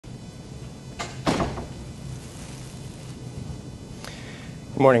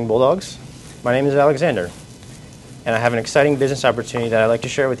Good morning, Bulldogs. My name is Alexander, and I have an exciting business opportunity that I'd like to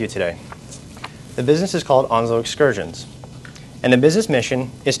share with you today. The business is called Onslow Excursions, and the business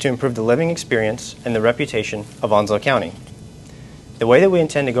mission is to improve the living experience and the reputation of Onslow County. The way that we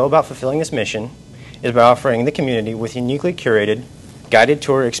intend to go about fulfilling this mission is by offering the community with uniquely curated, guided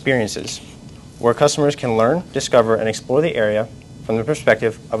tour experiences where customers can learn, discover, and explore the area from the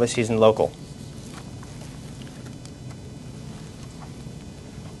perspective of a seasoned local.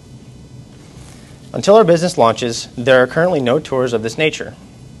 Until our business launches, there are currently no tours of this nature,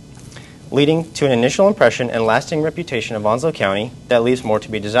 leading to an initial impression and lasting reputation of Onslow County that leaves more to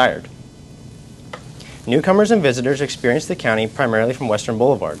be desired. Newcomers and visitors experience the county primarily from Western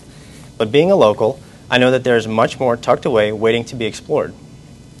Boulevard, but being a local, I know that there is much more tucked away waiting to be explored.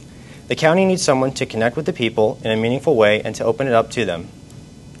 The county needs someone to connect with the people in a meaningful way and to open it up to them.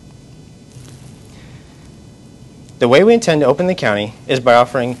 The way we intend to open the county is by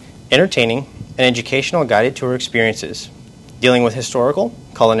offering entertaining and educational guided tour experiences, dealing with historical,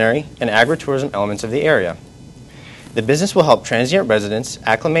 culinary, and agritourism elements of the area. The business will help transient residents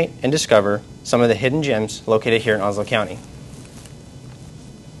acclimate and discover some of the hidden gems located here in Onslow County.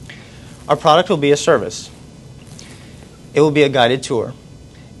 Our product will be a service. It will be a guided tour,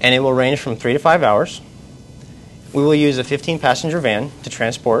 and it will range from 3 to 5 hours. We will use a 15-passenger van to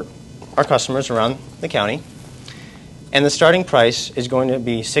transport our customers around the county, and the starting price is going to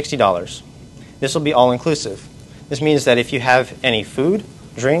be $60. This will be all-inclusive. This means that if you have any food,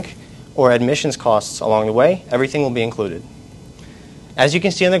 drink, or admissions costs along the way, everything will be included. As you can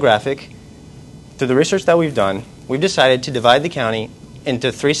see on the graphic, through the research that we've done, we've decided to divide the county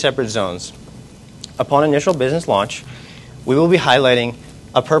into 3 separate zones. Upon initial business launch, we will be highlighting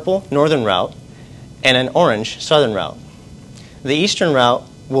a purple northern route and an orange southern route. The eastern route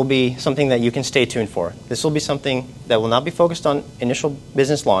will be something that you can stay tuned for. This will be something that will not be focused on initial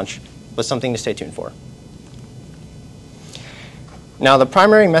business launch, but something to stay tuned for. Now, the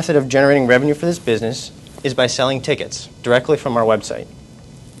primary method of generating revenue for this business is by selling tickets directly from our website.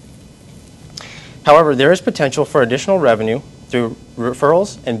 However, there is potential for additional revenue through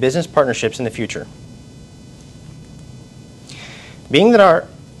referrals and business partnerships in the future. Being that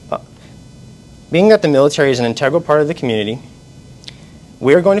the military is an integral part of the community,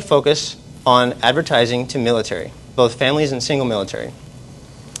 we are going to focus on advertising to military, both families and single military.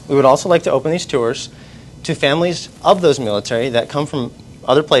 We would also like to open these tours to families of those military that come from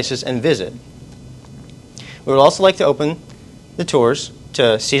other places and visit. We would also like to open the tours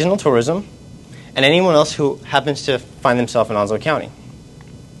to seasonal tourism and anyone else who happens to find themselves in Onslow County.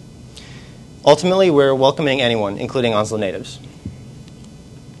 Ultimately, we're welcoming anyone, including Onslow natives.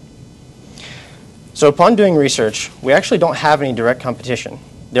 So upon doing research, we actually don't have any direct competition.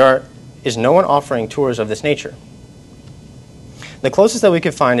 There is no one offering tours of this nature. The closest that we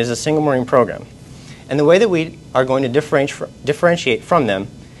could find is a single marine program. And the way that we are going to differentiate from them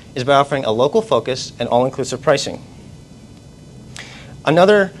is by offering a local focus and all-inclusive pricing.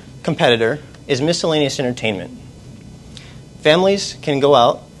 Another competitor is miscellaneous entertainment. Families can go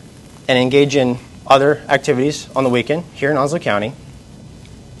out and engage in other activities on the weekend here in Onslow County.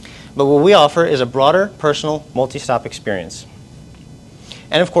 But what we offer is a broader, personal, multi-stop experience.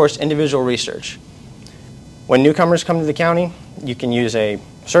 And of course, individual research. When newcomers come to the county, you can use a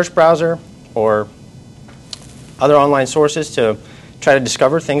search browser or other online sources to try to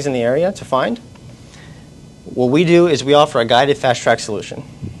discover things in the area to find. What we do is we offer a guided fast-track solution.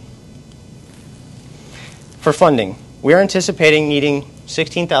 For funding, we are anticipating needing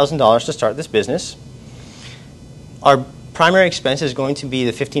 $16,000 to start this business. Our primary expense is going to be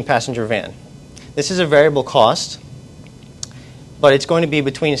the 15-passenger van. This is a variable cost, but it's going to be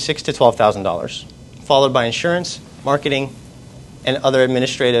between $6,000 to $12,000, followed by insurance, marketing, and other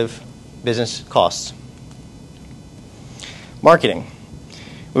administrative business costs. Marketing.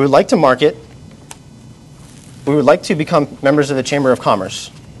 We would like to market. We would like to become members of the Chamber of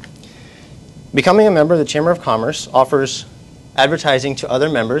Commerce. Becoming a member of the Chamber of Commerce offers advertising to other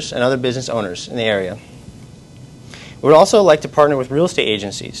members and other business owners in the area. We would also like to partner with real estate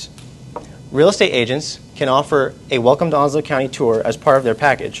agencies. Real estate agents can offer a Welcome to Onslow County tour as part of their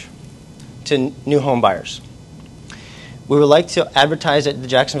package to new home buyers. We would like to advertise at the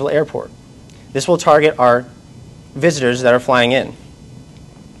Jacksonville Airport. This will target our visitors that are flying in.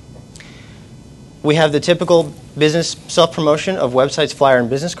 We have the typical business self-promotion of websites, flyer, and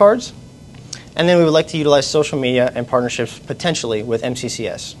business cards. And then we would like to utilize social media and partnerships potentially with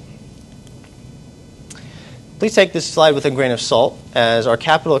MCCS. Please take this slide with a grain of salt, as our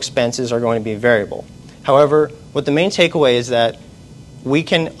capital expenses are going to be variable. However, what the main takeaway is that we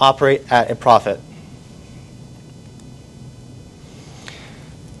can operate at a profit.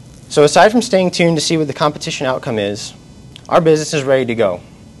 So aside from staying tuned to see what the competition outcome is, our business is ready to go.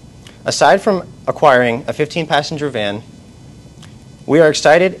 Aside from acquiring a 15-passenger van, we are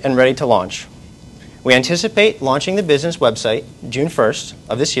excited and ready to launch. We anticipate launching the business website June 1st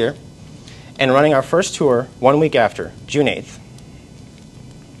of this year and running our first tour 1 week after, June 8th.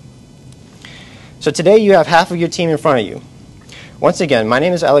 So today you have half of your team in front of you. Once again, my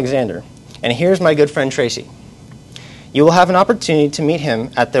name is Alexander, and here's my good friend Tracy. You will have an opportunity to meet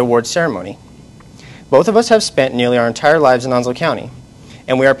him at the awards ceremony. Both of us have spent nearly our entire lives in Onslow County,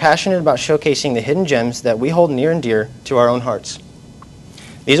 and we are passionate about showcasing the hidden gems that we hold near and dear to our own hearts.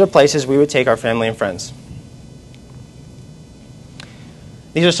 These are places we would take our family and friends.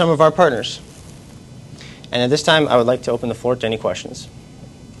 These are some of our partners. And at this time, I would like to open the floor to any questions.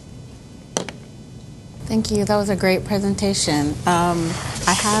 Thank you. That was a great presentation.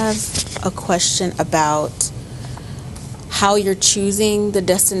 I have a question about how you're choosing the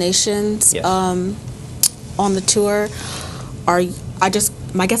destinations. Yes. On the tour. I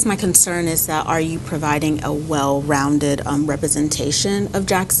guess my concern is that are you providing a well-rounded representation of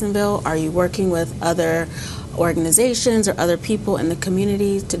Jacksonville? Are you working with other organizations or other people in the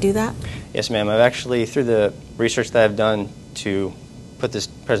community to do that? Yes, ma'am. I've actually, through the research that I've done to put this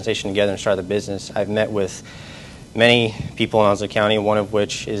presentation together and start the business, I've met with many people in Onslow County, one of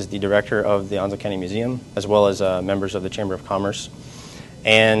which is the director of the Onslow County Museum, as well as members of the Chamber of Commerce.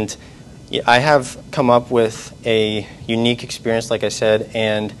 And I have come up with a unique experience, like I said,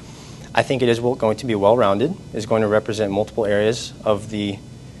 and I think it is going to be well-rounded. It's going to represent multiple areas of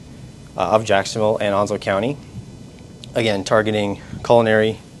Jacksonville and Onslow County. Again, targeting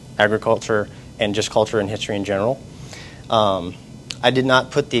culinary, agriculture, and just culture and history in general. I did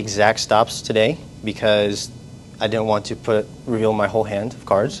not put the exact stops today because I didn't want to reveal my whole hand of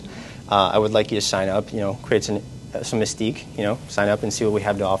cards. I would like you to sign up, create some mystique, sign up and see what we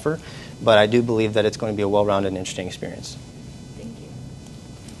have to offer. But I do believe that it's going to be a well-rounded and interesting experience. Thank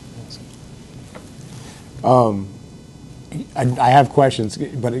you. I have questions,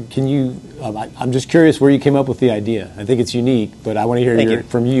 but can you? I'm just curious where you came up with the idea. I think it's unique, but I want to hear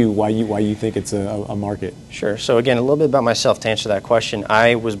from you why you think it's a market. Sure. So again, a little bit about myself to answer that question.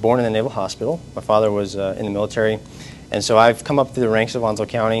 I was born in the Naval Hospital. My father was in the military, and so I've come up through the ranks of Onslow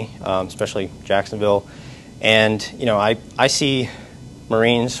County, especially Jacksonville, and I see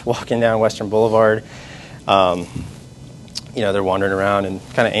Marines walking down Western Boulevard. They're wandering around and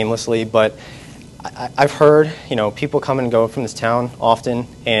kind of aimlessly, but I've heard, people come and go from this town often,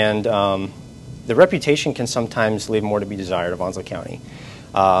 and the reputation can sometimes leave more to be desired of Onslow County.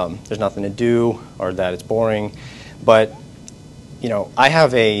 There's nothing to do, or that it's boring, but I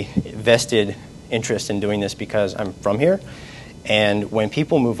have a vested interest in doing this because I'm from here, and when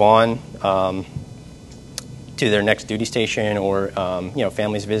people move on to their next duty station, or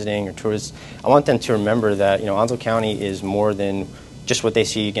families visiting or tourists, I want them to remember that Onslow County is more than just what they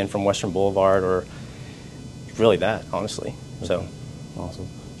see again from Western Boulevard, or really that, honestly. So, awesome.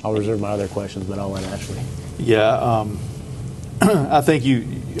 I'll reserve my other questions, but I'll let Ashley. Yeah, I think you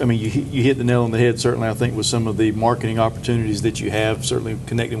hit the nail on the head. Certainly, I think with some of the marketing opportunities that you have, certainly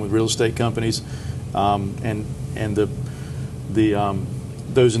connecting with real estate companies, and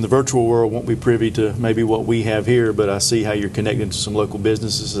those in the virtual world won't be privy to maybe what we have here, but I see how you're connecting to some local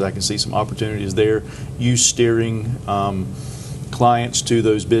businesses. I can see some opportunities there. You steering clients to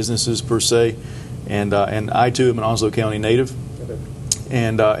those businesses per se, and I too am an Onslow County native,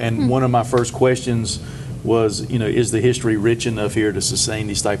 and one of my first questions was, is the history rich enough here to sustain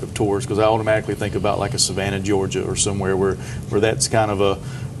these type of tours? Because I automatically think about like a Savannah, Georgia, or somewhere where that's kind of a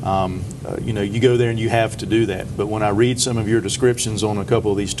you go there and you have to do that. But when I read some of your descriptions on a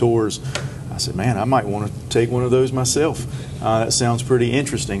couple of these tours, I said, man, I might want to take one of those myself. That sounds pretty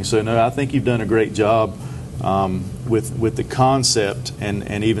interesting. So no, I think you've done a great job with the concept,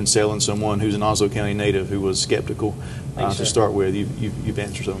 and even selling someone who's an Onslow County native who was skeptical to start with. You've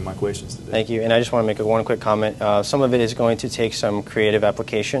answered some of my questions today. Thank you. And I just want to make one quick comment. Some of it is going to take some creative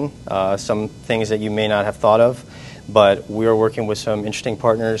application, some things that you may not have thought of. But we are working with some interesting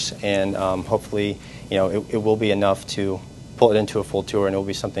partners, and hopefully, it will be enough to pull it into a full tour, and it will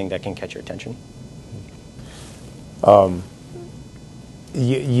be something that can catch your attention.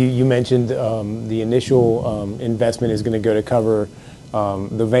 You mentioned the initial investment is going to go to cover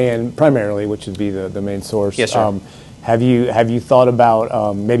the van primarily, which would be the main source. Yes, sir. Have you thought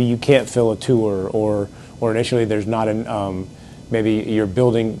about maybe you can't fill a tour, or initially there's not an maybe you're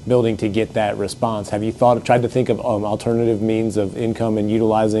building to get that response. Have you tried to think of alternative means of income and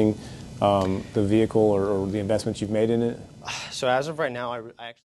utilizing the vehicle or the investments you've made in it? So as of right now, I actually